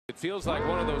It feels like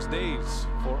one of those days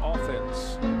for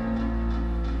offense.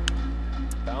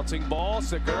 Bouncing ball.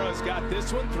 Segura's got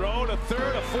this one. Throw to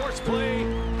third. A force play.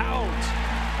 Out.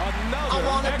 Another I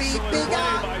wanna be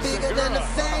bigger than the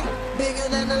fame, bigger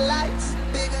than the lights,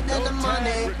 bigger than the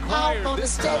money. Out on the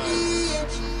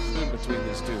stage. Between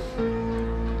these two.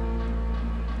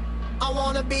 I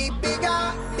wanna be bigger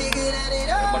than it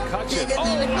all. Bigger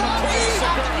than the glory.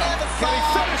 I can never fall.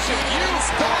 Bigger than the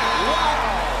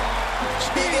sky.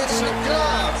 Bigger than the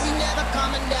clouds. We never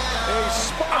coming down.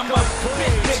 I'm a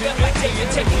bit bigger, like David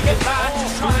taking your line.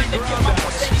 Just trying to get my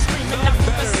voice steady screaming out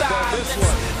through the silence.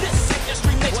 This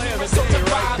industry makes me resort to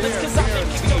violence, cause I've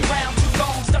been kicked around too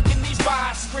long, stuck in these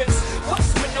ride scripts. Plus,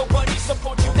 when nobody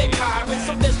supports you, they pirates.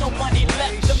 So there's no money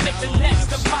left to make the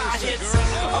next of my hits.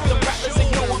 Other rappers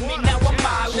ignoring me, now I'm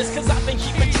mindless, cause I've been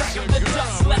keeping track of the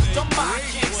dust left on my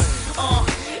kicks.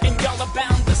 And y'all are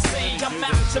bound to see I'm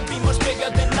out to be much bigger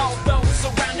than all those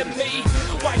surrounding me.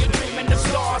 While you're dreaming of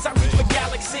stars, I reach for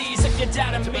galaxies. If you're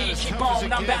doubting me, keep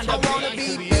on, I'm bound to be. I wanna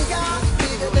be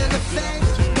bigger than the fame,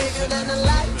 bigger than the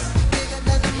lights, bigger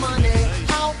than the money.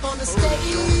 Out on the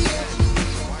stage.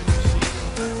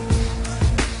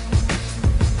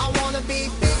 I wanna be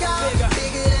bigger than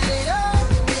it all,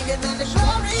 bigger than the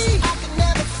glory. I can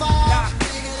never fall.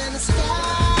 Bigger than the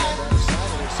sky,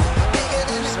 bigger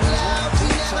than the clouds. We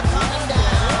never coming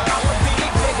down. I'ma be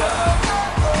bigger.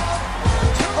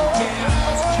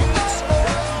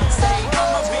 Say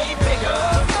I'ma be bigger.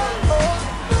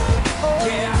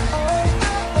 Yeah.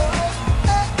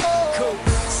 Cool.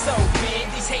 So big,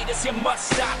 these haters you must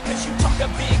stop. Cause you talk a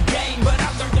big game, but I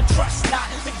learned to trust not.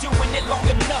 Been doing it long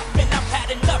enough and I've had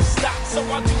enough stops. So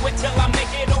I'll do it till I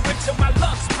make it over till my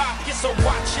lungs pop. Yeah, so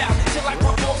watch out till I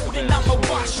grow old and I'ma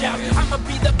wash out. I'ma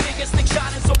be the biggest thing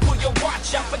shining, so pull your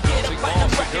watch out. Forget a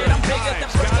platinum record, I'm bigger than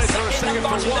first or second. I'm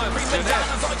larger than prima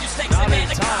donnas, all you snakes and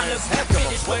anacondas.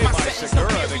 Finish with my sentence, no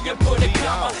period, put a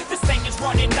comma. This thing is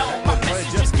running on, my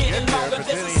message is getting longer.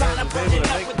 There's a sign I'm burning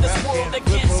up with this world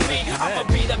against me. I'ma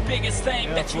be the biggest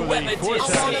thing that you ever did I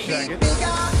wanna see. be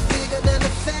bigger than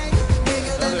the fame,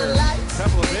 bigger than the lights,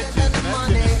 bigger than the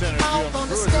money. Out on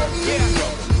the stage.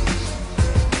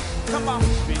 Come on.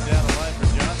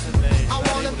 I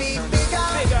wanna be bigger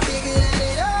than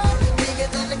it all, bigger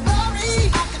than the glory.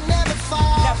 I can never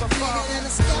fall. Bigger than the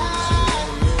sky,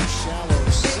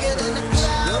 bigger than the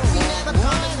clouds. We never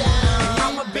coming down.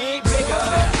 I'ma be bigger.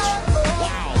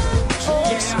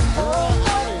 Yeah.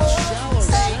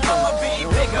 Say I'ma be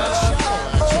bigger.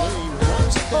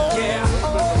 Yeah.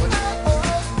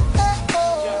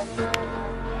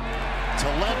 To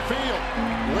left field,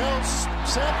 Will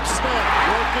Simpson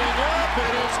looking up,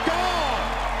 it is gone.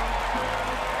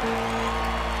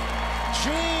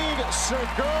 Gene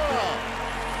Segura,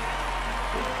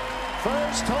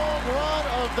 first home run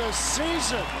of the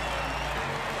season.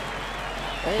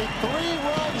 A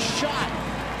 3-run shot,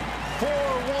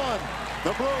 4-1,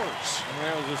 the Brewers.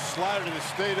 There was a slider that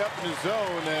stayed up in the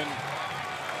zone, and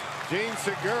Gene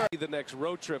Segura. The next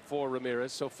road trip for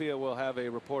Ramirez. Sophia will have a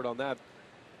report on that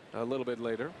a little bit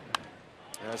later.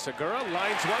 Segura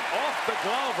lines one off the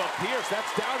glove of Pierce. That's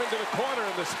down into the corner,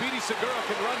 and the speedy Segura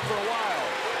can run for a while.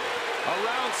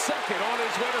 Around second, on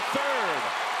his way to third.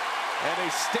 And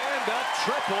a stand-up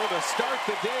triple to start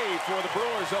the day for the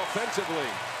Brewers offensively.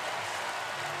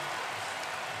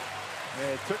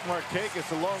 Yeah, it took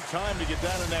Markakis a long time to get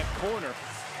down in that corner.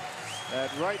 That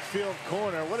right field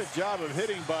corner. What a job of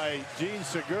hitting by Gene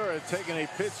Segura, taking a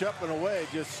pitch up and away,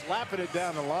 just slapping it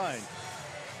down the line.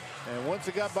 And once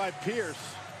it got by Pierce,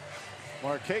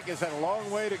 Markakis had a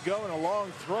long way to go and a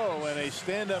long throw and a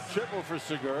stand-up triple for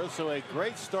Segura. So a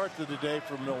great start to the day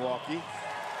for Milwaukee.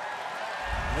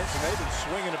 Listen, they've been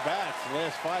swinging the bats the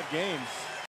last 5 games.